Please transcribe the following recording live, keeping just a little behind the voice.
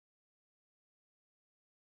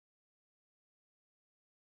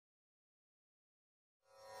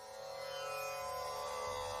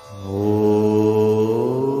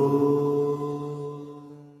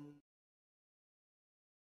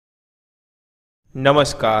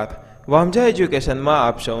નમસ્કાર, વામજા એજ્યુકેશનમાં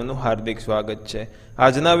આપ સૌનું હાર્દિક સ્વાગત છે।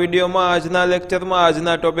 આજના વિડીયોમાં, આજના લેક્ચરમાં,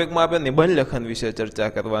 આજના ટોપિકમાં આપણે નિબંધ લેખન વિશે ચર્ચા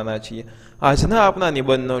કરવાના છીએ। આજના આપણા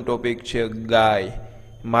નિબંધનો ટોપિક છે ગાય।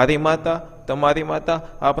 મારી માતા, તમારી માતા,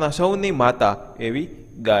 આપણા સૌની માતા એવી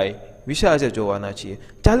ગાય વિશે આજે જોવાના છીએ।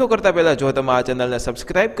 ચાલુ કરતા પહેલા જો તમે આ ચેનલને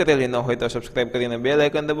સબસ્ક્રાઇબ કરેલી ન હોય તો સબસ્ક્રાઇબ કરીને બેલ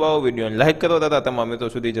આઇકન દબાવો, વિડીયોને લાઇક કરો તથા તમારા મિત્રો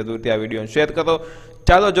સુધી જરૂરથી આ વિડીયોને શેર કરો।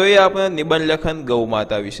 ચાલો જોઈએ આપણે નિબંધ લેખન ગૌ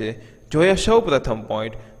માતા વિશે। જોઈએ સૌ પ્રથમ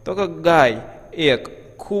પોઈન્ટ તો કે ગાય એક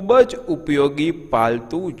ખૂબ જ ઉપયોગી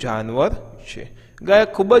પાલતુ જાનવર છે। ગાય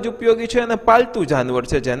ખૂબ જ ઉપયોગી છે અને પાલતુ જાનવર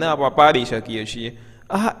છે જેને આપણે પાળી શકીએ છીએ।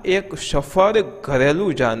 આ એક સફળ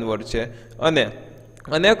ઘરેલું જાનવર છે અને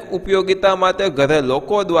અનેક ઉપયોગિતા માટે ઘરે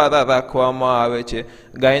લોકો દ્વારા રાખવામાં આવે છે।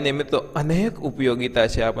 ગાયને મિત્રો અનેક ઉપયોગિતા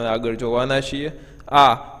છે, આપણે આગળ જોવાના છીએ।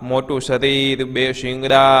 આ મોટું શરીર, બે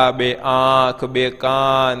શિંગડા, બે આંખ, બે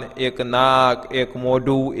કાન, એક નાક, એક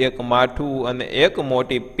મોઢું, એક માથું અને એક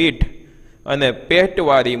મોટી પીઠ અને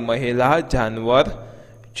પેટવાળી મહિલા જાનવર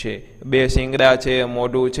છે। બે શિંગડા છે,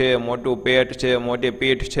 મોઢું છે, મોટું પેટ છે, મોટી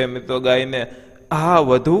પીઠ છે। મિત્રો ગાયને આ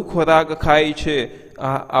વધુ ખોરાક ખાય છે।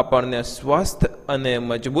 આ આપણને સ્વસ્થ અને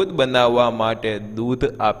મજબૂત બનાવવા માટે દૂધ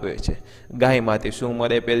આપે છે। ગાયમાંથી શું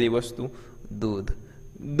મળે? પહેલી વસ્તુ દૂધ।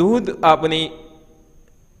 દૂધ આપણી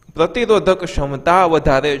પ્રતિરોધક ક્ષમતા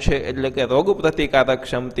વધારે છે, એટલે કે રોગ પ્રતિકારક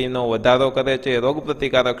ક્ષમતાનો વધારો કરે છે, રોગ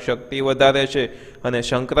પ્રતિકારક શક્તિ વધારે છે અને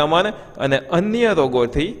સંક્રમણ અને અન્ય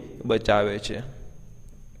રોગોથી બચાવે છે।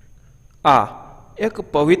 આ એક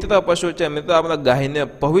પવિત્ર પશુ છે મિત્રો। આપણે ગાયને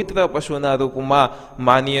પવિત્ર પશુના રૂપમાં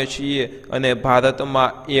માનીએ છીએ અને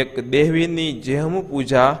ભારતમાં એક દેવીની જેમ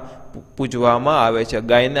પૂજવામાં આવે છે।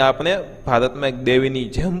 ગાયને આપણે ભારતમાં એક દેવીની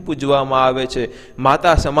જેમ પૂજવામાં આવે છે।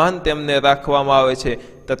 માતા સમાન તેમને રાખવામાં આવે છે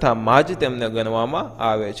તથા માં જ તેમને ગણવામાં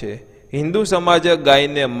આવે છે। હિન્દુ સમાજે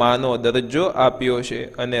ગાયને માનો દરજ્જો આપ્યો છે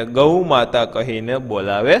અને ગૌ માતા કહીને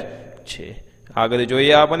બોલાવે છે। આગળ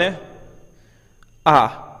જોઈએ આપણે। આ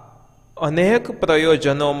અનેક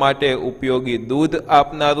પ્રયોજનો માટે ઉપયોગી દૂધ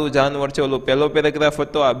આપનારું જાનવર છે। ઓલો પહેલો પેરેગ્રાફ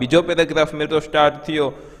હતો, આ બીજો પેરેગ્રાફ મિત્રો સ્ટાર્ટ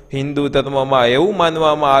થયો। હિન્દુ ધર્મમાં એવું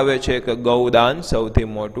માનવામાં આવે છે કે ગૌદાન સૌથી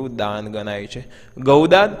મોટું દાન ગણાય છે।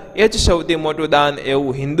 ગૌદાન એ જ સૌથી મોટું દાન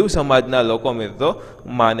એવું હિન્દુ સમાજના લોકો મિત્રો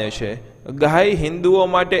માને છે। ગાય હિન્દુઓ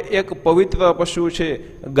માટે એક પવિત્ર પશુ છે।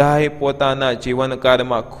 ગાય પોતાના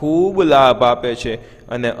જીવનકાળમાં ખૂબ લાભ આપે છે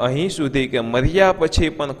અને અહીં સુધી કે મર્યા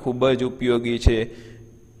પછી પણ ખૂબ જ ઉપયોગી છે।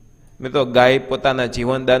 મિત્રો ગાય પોતાના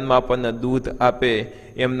જીવનદાનમાં આપણને દૂધ આપે,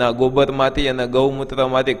 એમના ગોબરમાંથી અને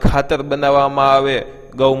ગૌમૂત્રમાંથી ખાતર બનાવવામાં આવે,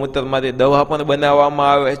 ગૌમૂત્રમાંથી દવા પણ બનાવવામાં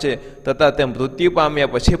આવે છે તથા તે મૃત્યુ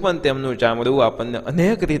પામ્યા પછી પણ તેમનું ચામડું આપણને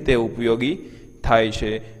અનેક રીતે ઉપયોગી થાય છે।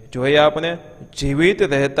 જોઈએ આપણે, જીવિત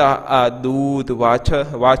રહેતા આ દૂધ,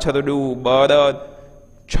 વાછરડું, બળદ,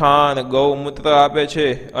 છાણ, ગૌમૂત્ર આપે છે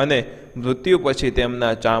અને મૃત્યુ પછી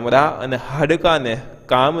તેમના ચામડા અને હાડકાને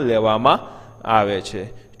કામ લેવામાં આવે છે।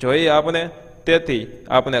 જોઈએ આપણે, તેથી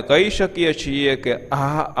આપણે કહી શકીએ છીએ કે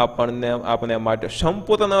આ આપણે માટે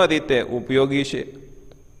સંપૂર્ણ રીતે ઉપયોગી છે।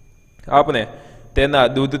 આપણે તેના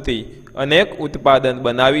દૂધથી અનેક ઉત્પાદન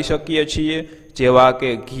બનાવી શકીએ છીએ, જેવા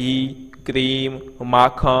કે ઘી, ક્રીમ,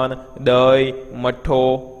 માખણ, દહીં, મઠ્ઠો,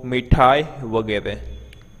 મીઠાઈ વગેરે।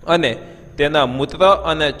 અને તેના મૂત્ર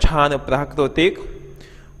અને છાણ પ્રાકૃતિક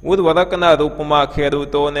ઉર્વરકના રૂપમાં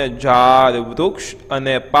ખેડૂતોને ઝાડ, વૃક્ષ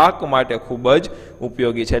અને પાક માટે ખૂબ જ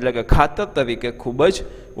ઉપયોગી છે, એટલે કે ખાતર તરીકે ખૂબ જ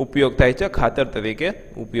ઉપયોગ થાય છે, ખાતર તરીકે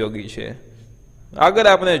ઉપયોગી છે। આગળ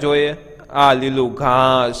આપણે જોઈએ, આ લીલું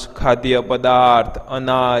ઘાસ, ખાદ્ય પદાર્થ,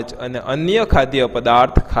 અનાજ અને અન્ય ખાદ્ય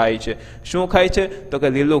પદાર્થ ખાય છે। શું ખાય છે? તો કે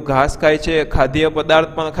લીલું ઘાસ ખાય છે, ખાદ્ય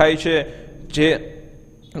પદાર્થ પણ ખાય છે। જે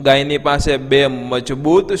ગાયની પાસે બે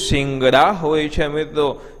મજબૂત શિંગડા હોય છે મિત્રો,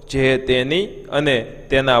 જે તેની અને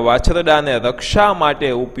તેના વાછરડાને રક્ષા માટે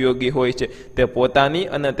ઉપયોગી હોય છે। તે પોતાની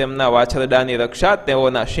અને તેમના વાછરડાની રક્ષા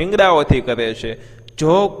તેઓના શિંગડાઓથી કરે છે।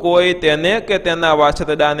 જો કોઈ તેને કે તેના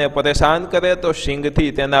વાછરડાને પરેશાન કરે તો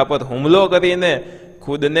શિંગથી તેના પર હુમલો કરીને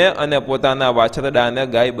ખુદને અને પોતાના વાછરડાને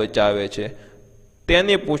ગાય બચાવે છે।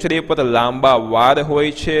 તેની પૂંછડી પર લાંબા વાળ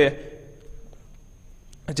હોય છે,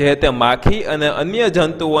 જે તે માખી અને અન્ય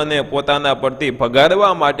જંતુઓને પોતાના પરથી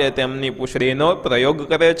ભગાડવા માટે તેમની પૂંછડીનો પ્રયોગ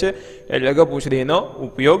કરે છે, એટલે કે પૂંછડીનો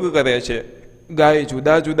ઉપયોગ કરે છે। ગાય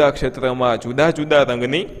જુદા જુદા ક્ષેત્રમાં જુદા જુદા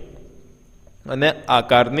રંગની અને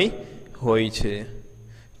આકારની હોય છે।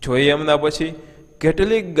 જોઈએ એમના પછી,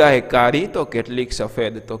 કેટલીક ગાય કાળી તો કેટલીક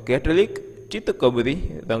સફેદ તો કેટલીક ચિત્તકબરી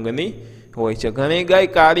રંગની હોય છે। ઘણી ગાય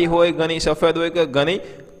કાળી હોય, ઘણી સફેદ હોય કે ઘણી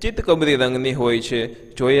ચિત્તકબરી રંગની હોય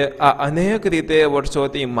છે. જોઈએ આ અનેક રીતે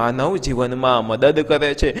વર્ષોથી માનવ જીવનમાં મદદ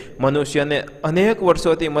કરે છે. મનુષ્યને અનેક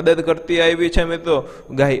વર્ષોથી મદદ કરતી આવી છે મિત્રો.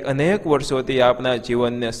 ગાય અનેક વર્ષોથી આપણા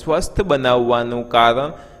જીવનને સ્વસ્થ બનાવવાનું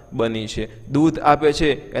કારણ બની છે. દૂધ આપે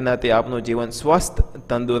છે, એનાથી આપણું જીવન સ્વસ્થ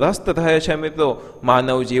તંદુરસ્ત રહે છે મિત્રો.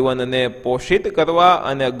 માનવ જીવનને પોષિત કરવા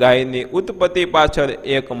અને ગાયની ઉત્પત્તિ પાછળ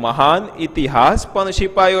એક મહાન ઇતિહાસ પણ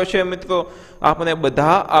छिपाયો છે મિત્રો. આપણે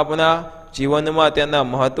બધા આપણા જીવનમાં તેના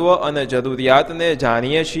મહત્વ અને જરૂરિયાતને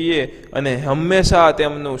જાણીએ છીએ અને હંમેશા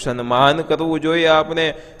તેમનું સન્માન કરવું જોઈએ.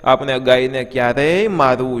 આપણે ગાયને ક્યારેય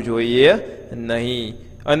મારવું જોઈએ નહીં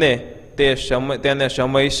અને તેને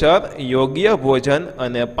સમયસર યોગ્ય ભોજન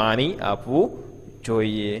અને પાણી આપવું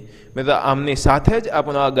જોઈએ. મિત્રો આમની સાથે જ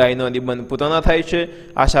આપણો આ ગાયનો નિબંધ પૂર્ણ થાય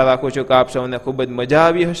છે. આશા રાખું છું કે આપ સૌને ખૂબ જ મજા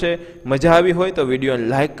આવી હશે. મજા આવી હોય તો વિડીયોને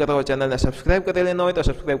લાઇક કરો, ચેનલને સબસ્ક્રાઇબ કરેલી ન હોય તો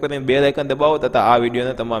સબસ્ક્રાઇબ કરીને બેલ આઇકન દબાવો તથા આ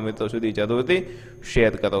વિડીયોને તમામ મિત્રો સુધી જરૂરથી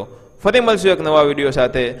શેર કરો. ફરી મળશું એક નવા વિડીયો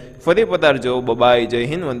સાથે. ફરી પધારજો. બાય, જય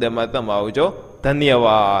હિન્દ, વંદે માતરમ. આવજો.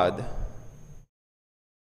 ધન્યવાદ.